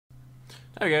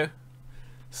There we go.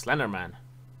 Slenderman.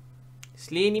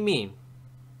 Sleeny mean.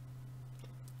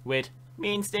 With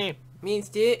Meanstay.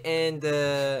 And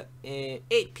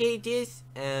 8 pages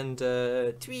and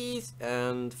trees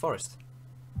and forest.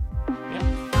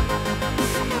 Yeah.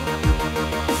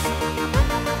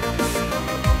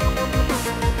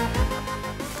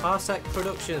 Parsec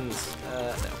Productions.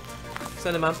 No.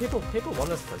 Slenderman. People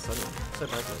want us to play Slenderman. So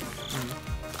bad.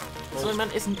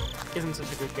 Slenderman isn't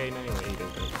such a good game anyway either.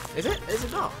 But Is it? Is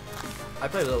it not? I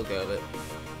played a little go of it.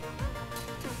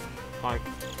 like,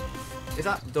 Is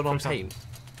that done on paint?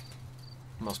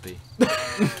 must be. Right,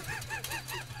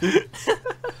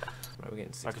 we're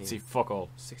getting 16. I can see fuck all.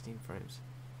 16 frames.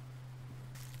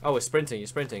 Oh, we're sprinting. You're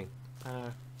sprinting.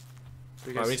 Because,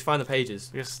 Right, we need to find the pages.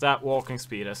 because that walking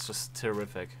speed is just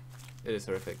terrific. It is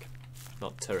horrific.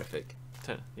 Not terrific.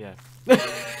 Yeah.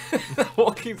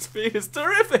 Walking speed is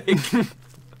terrific!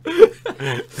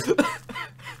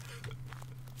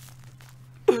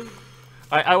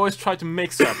 I always try to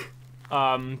mix up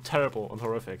terrible and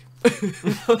horrific.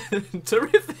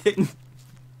 Terrific!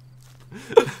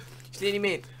 What do you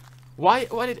mean? Why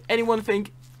did anyone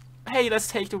think, hey, let's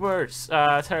take the words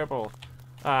terrible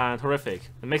and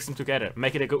horrific and mix them together,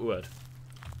 make it a good word?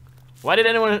 Why did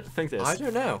anyone think this? I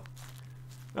don't know.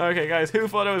 Okay, guys, who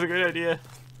thought it was a good idea?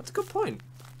 That's a good point.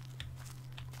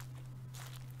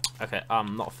 Okay,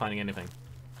 I'm not finding anything.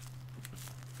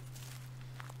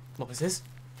 What was this?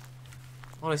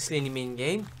 Honestly, any mean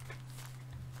game?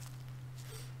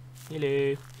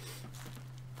 Hello.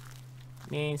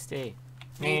 Mainstay.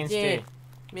 Mainstay.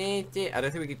 I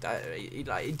don't think we could. He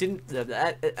didn't.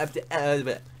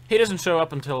 He doesn't show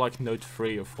up until like note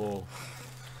 3 or 4.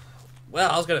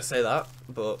 Well, I was gonna say that,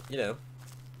 but you know,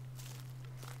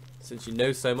 since you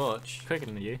know so much. Quicker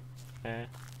than you. Okay,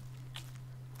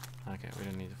 we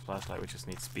don't need a flashlight, we just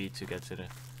need speed to get to the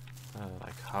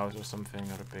like house or something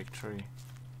or a big tree.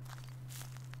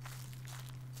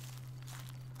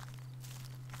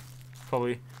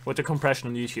 Probably with the compression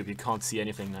on YouTube you can't see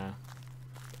anything now.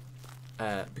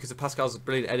 Because of Pascal's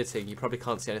brilliant editing, you probably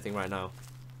can't see anything right now.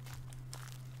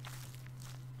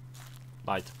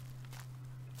 Light.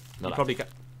 You No, probably can.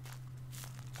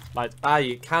 light. Ah,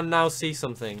 you can now see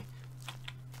something.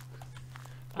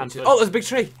 And Oh, there's a big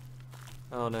tree.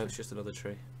 Oh no, it's just another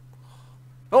tree.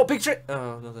 Oh, big tree.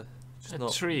 Oh, another. Just a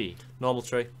not tree. normal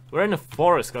tree. We're in a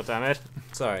forest, goddammit.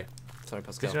 Sorry, Did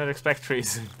Pascal. you not expect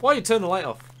trees? Why you turn the light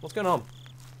off? What's going on?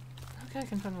 Okay, I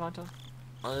can turn the light on.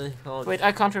 I can't. Wait,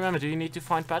 I can't remember. Do you need to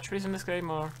find batteries in this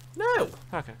game or? No.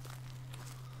 Okay.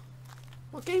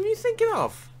 What game are you thinking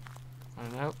of? I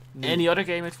don't know. No. Any other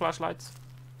game with flashlights?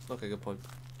 Okay, good point.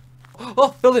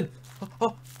 Oh, building!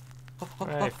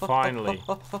 Right, finally.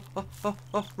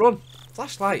 Run!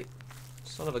 Flashlight!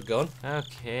 Son of a gun.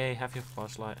 Okay, have your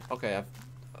flashlight. Okay,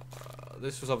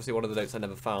 this was obviously one of the notes I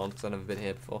never found because I've never been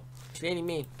here before. What do you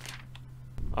mean?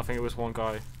 I think it was one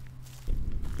guy.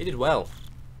 He did well.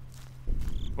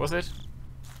 Was it?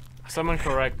 Someone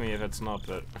correct me if it's not,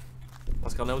 but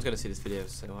Pascal, no one's going to see this video,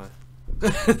 so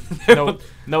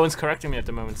no one's correcting me at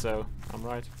the moment, so I'm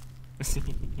right.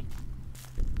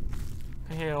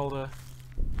 I hear all the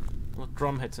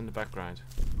drum hits in the background.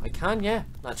 I can, yeah,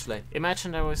 actually.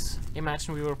 Imagine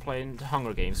we were playing the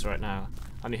Hunger Games right now,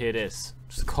 and you hear this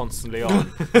just constantly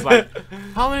on. It's like,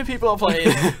 how many people are playing?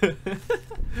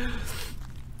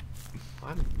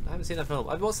 I haven't seen that film.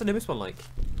 What's the newest one like?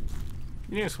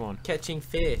 The newest one. Catching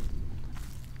Fear.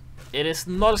 It is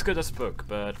not as good as the book,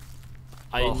 but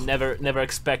I never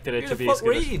expected it to be as good.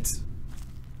 Reads?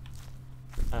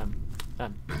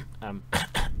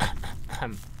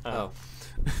 Oh.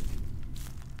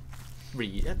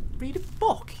 Read a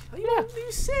book? Are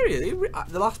you serious?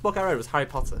 The last book I read was Harry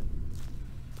Potter.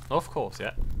 Of course,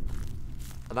 yeah.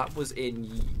 And that was in,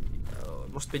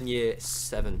 it must have been year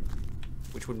 7,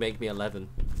 which would make me 11.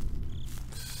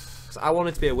 Because I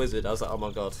wanted to be a wizard. I was like, oh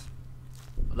my god.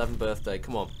 11th birthday,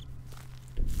 come on.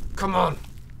 Come on!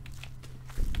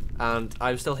 And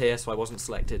I'm still here, so I wasn't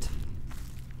selected.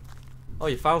 Oh,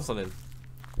 you found something.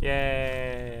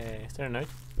 Yay! Is there a note?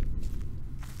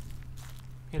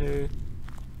 Hello.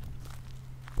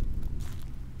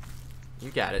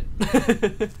 You got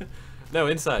it. No,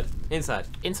 inside. Inside.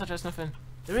 Inside there's nothing.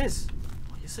 There is.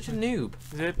 Oh, you're such a noob.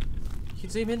 Is it? You can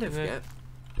zoom in, don't Is it? forget.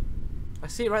 I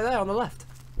see it right there on the left.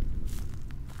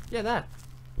 Yeah, there.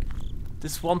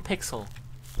 This 1 pixel.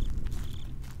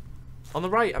 On the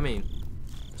right, I mean.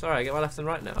 Sorry, I get my left and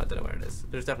right now. I don't know where it is.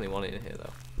 There's definitely one in here,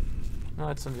 though. No,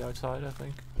 it's on the outside, I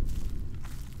think.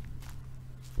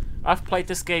 I've played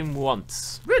this game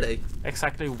once. Really?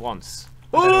 Exactly once.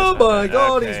 Oh my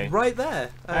god, okay. he's right there.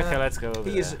 Okay, let's go over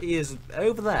He is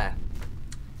over there.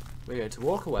 We're going to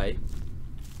walk away.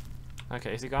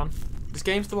 Okay, is he gone? This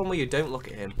game's the one where you don't look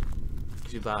at him,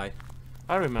 because you die.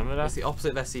 I remember that. It's the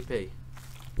opposite of SCP.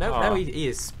 No, Oh. no, he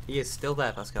is still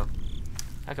there, Pascal.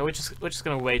 Okay, we're just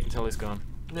gonna wait until he's gone.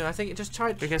 No, I think it just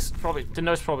tried. Because probably the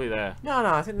note's probably there. No,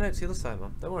 I think the note's the other side,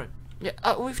 man. Don't worry.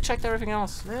 Yeah, we've checked everything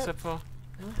else No. except for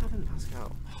No, I haven't,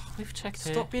 Pascal. we've checked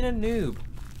Stop being a noob.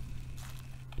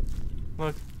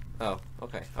 Look. Oh,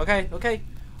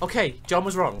 okay. John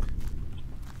was wrong.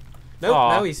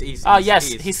 No, he's yes,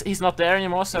 he's he's not there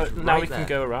anymore. So he's now right we can there.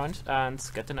 go around and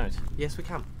get the note. Yes, we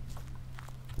can.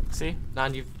 See,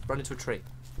 And you've run into a tree.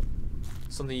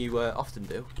 Something you often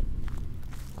do.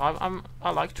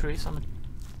 I like trees.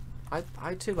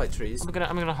 I too like trees. I'm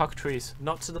gonna hug trees.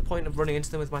 Not to the point of running into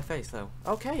them with my face, though.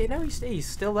 Okay, no, he's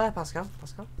still there, Pascal.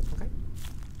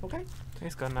 Okay.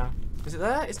 He's gone now. Is it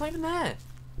there? It's not even there.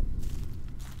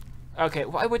 Okay,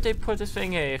 why would they put this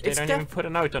thing here if they It's don't even put a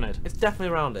note on it? It's definitely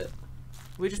around it.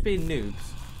 We're just being noobs.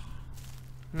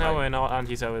 No, Right. we're not, and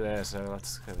he's over there, so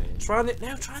let's go there. Try on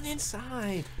the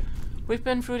inside. We've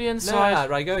been through the No, inside.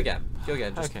 right, go again.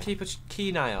 Just Okay. keep a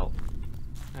keen eye out.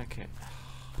 Okay.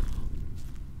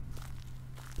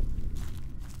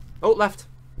 Oh, left.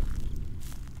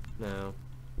 No,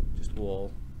 just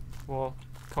wall. Wall.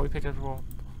 Can we pick up the wall?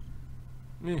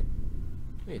 What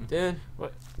are you doing?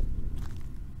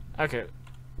 Okay.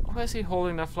 Why is he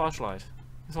holding that flashlight?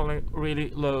 He's holding it really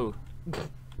low. Look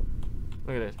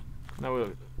at it. Now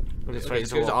we'll look straight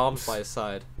He's into got the his wall. arms by his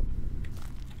side.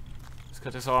 He's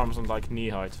got his arms on like knee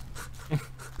height.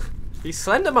 He's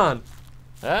Slenderman.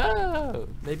 Oh!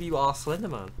 Maybe you are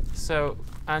Slenderman. So,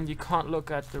 and you can't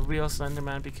look at the real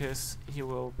Slenderman because he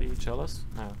will be jealous?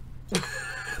 No.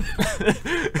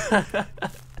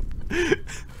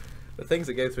 The things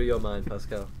that go through your mind,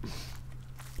 Pascal.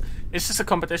 It's just a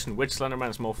competition. Which Slenderman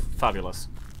is more fabulous?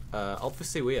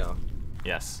 Obviously we are.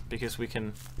 Yes, because we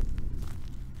can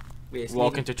It's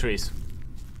walk neither- into trees.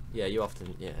 Yeah, you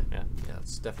often. Yeah, Yeah.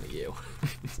 it's definitely you.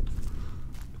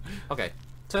 Okay,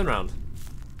 turn round.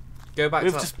 Go back.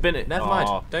 We've to just been it. Never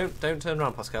mind. Don't turn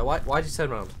around, Pascal. Why'd you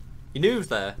turn around? You knew he was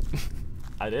there.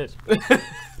 I did.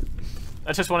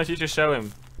 I just wanted you to show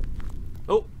him.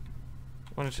 Oh.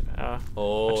 I just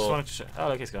Oh. wanted to show. Oh,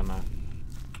 look, he's gone now.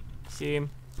 See him?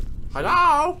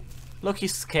 Hello. Look,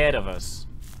 he's scared of us.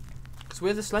 Because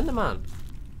we're the Slender Man.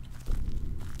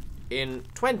 In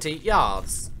 20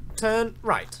 yards, turn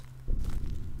right.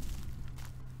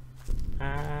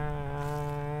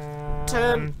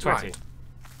 Turn 20. right.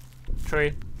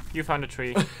 Tree. You found a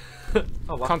tree.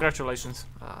 Oh, wow. Congratulations.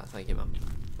 Ah, thank you, man.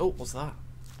 Oh, what's that?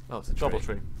 Oh, it's a tree. Double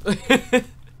tree.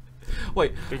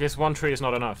 Wait. Because one tree is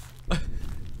not enough.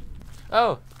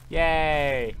 Oh,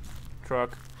 yay!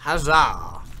 Truck.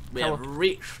 Huzzah! We How- have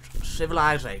reached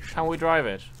civilization. Can we drive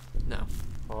it? No.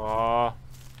 Oh,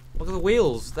 Look at the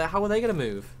wheels. How are they going to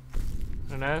move? I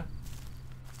don't know.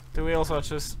 The wheels are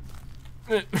just.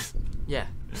 Yeah.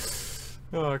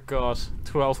 Oh god,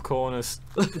 12 corners.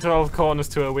 12 corners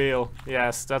to a wheel.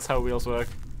 Yes, that's how wheels work.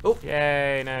 Oh.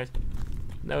 Yay, no.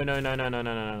 No, no, no, no, no,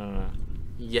 no, no, no, no.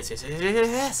 Yes.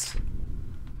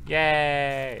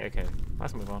 Yay! Okay,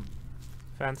 let's move on.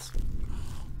 Fence.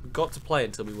 We've got to play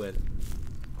until we win.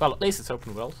 Well, at least it's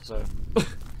open world, so.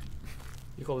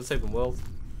 You call this open world?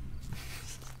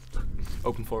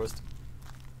 Open forest.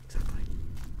 Exactly.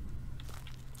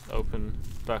 Open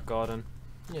back garden.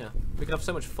 Yeah. We can have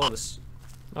so much fun.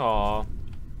 Aww.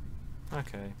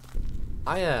 Okay.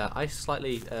 I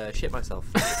slightly shit myself.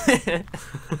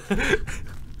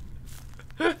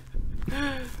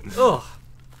 Oh.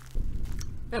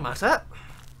 No matter.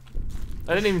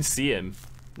 I didn't even see him.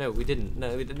 No, we didn't.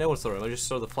 No one saw him. I just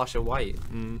saw the flash of white,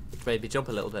 Mm. which made me jump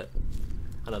a little bit,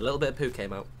 and a little bit of poo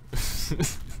came out.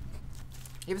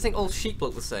 You ever think all sheep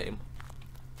look the same?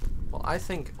 Well, I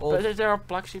think all. But there are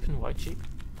black sheep and white sheep.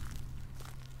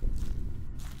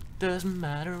 Doesn't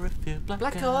matter if you're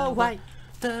black or white.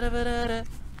 Da da da da da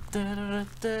da da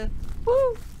da.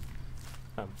 Woo.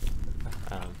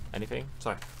 Anything?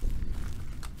 Sorry.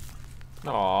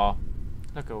 Aw,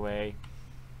 look away.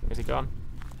 Is he gone?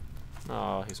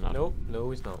 No, he's not. Nope. No,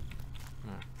 he's not.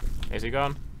 Is he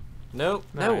gone? No,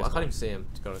 No, I he's can't not. even see him.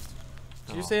 To be honest.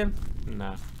 Did you Aw. see him?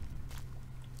 No.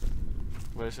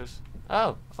 Where is this?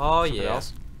 Oh. Oh Somebody yeah.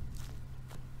 else.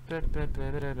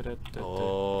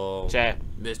 Oh. Chair.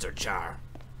 Mr. Char.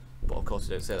 But of course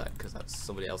you don't say that because that's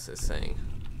somebody else's saying.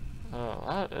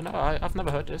 Oh, no, I've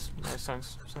never heard this. That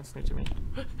sounds new to me.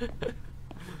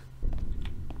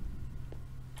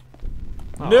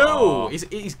 No!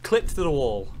 He's clipped to the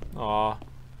wall. Aw.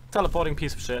 Teleporting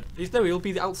piece of shit. He'll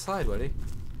be outside, won't he?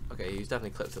 Okay, he's definitely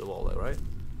clipped to the wall though, right?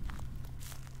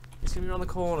 He's gonna be around the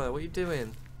corner. What are you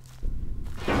doing?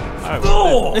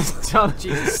 Oh! Oh,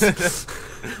 Jesus.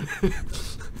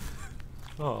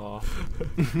 Oh.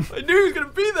 I knew he was going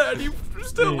to be there and you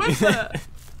still went there.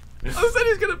 I said he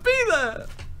was going to be there.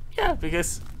 Yeah,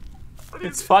 because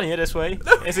it's funnier this way.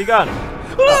 Is he gone?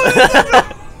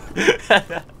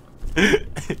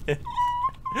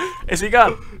 Is he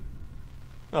gone?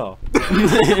 Oh.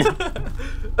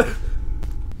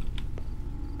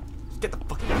 Get the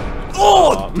fucking...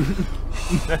 Oh!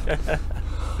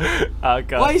 Oh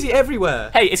god. Why is he everywhere?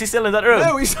 Hey, is he still in that room?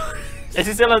 No, he's... Is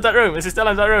he still in that room? Is he still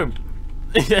in that room?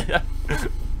 What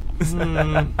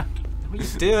are you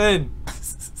doing?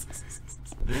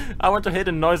 I want to hear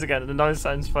the noise again. The noise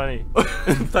sounds funny.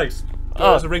 Thanks. Oh.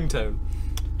 That was a ringtone.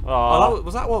 Oh,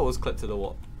 Was that what was clipped to the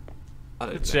what? I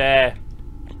don't know. chair.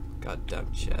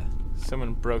 Goddamn chair.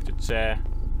 Someone broke the chair.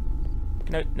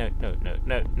 No, no, no, no,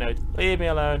 no, no. Leave me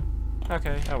alone.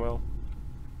 Okay, I will.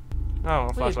 Oh,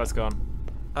 my flashlight's gone.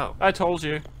 Oh. I told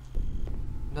you.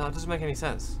 No, it doesn't make any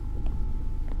sense.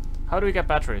 How do we get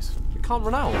batteries? We can't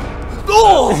run out.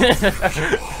 Oh!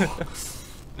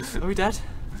 Are we dead?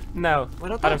 No, We're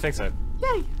not I don't dead. think so.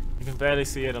 Yay! You can barely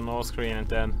see it on all screen and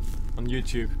then on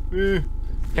YouTube.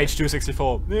 Page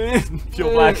 264.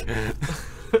 Pure black.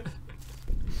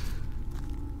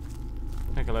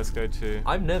 Okay, let's go to...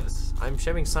 I'm nervous. I'm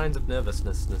showing signs of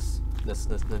nervousness.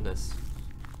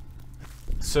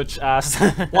 Such as...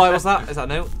 Why was that? Is that a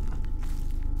note?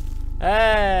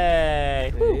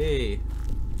 Hey! Hey.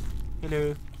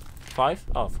 Hello. 5?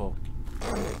 Oh, 4.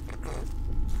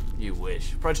 You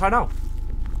wish. Try now.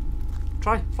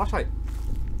 Try. Flashlight.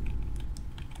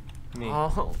 Me.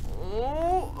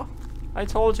 Oh. I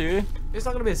told you. It's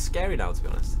not going to be as scary now, to be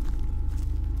honest.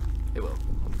 It will.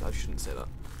 I shouldn't say that.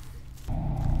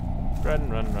 Run,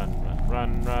 run, run, run,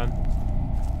 run, run.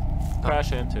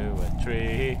 Crash into a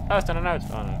tree. Oh, it's turning out.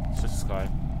 Oh no, it's just the sky.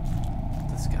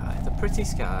 The sky. The pretty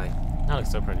sky. That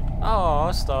looks so pretty.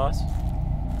 Oh, stars.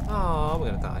 Oh, we're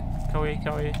going to die. Can we?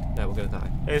 No, we're going to die.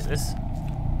 It's...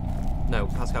 No,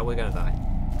 Pascal, we're going to die.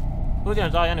 We're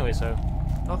gonna die anyway, so...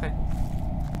 Okay.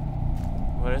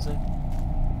 Where is it?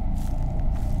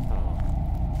 Oh.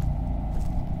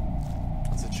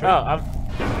 That's a tree. Oh, I'm...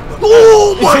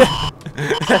 Oh my!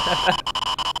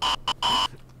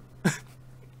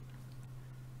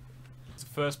 It's the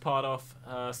first part of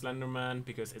Slenderman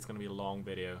because it's gonna be a long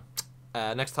video.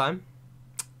 Next time,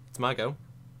 it's my go.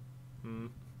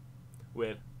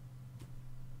 With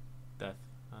death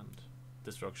and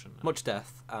destruction. Much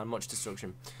death and much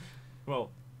destruction.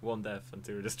 Well, 1 death and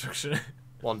 2 destruction.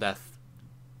 1 death.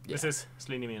 Yeah. This is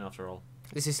Slenderman after all.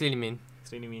 This is Slenderman.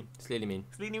 Slenderman. Slenderman.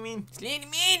 Slenderman.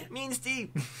 Slenderman. Mean Steve.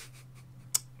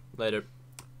 Later.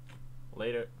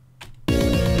 Later.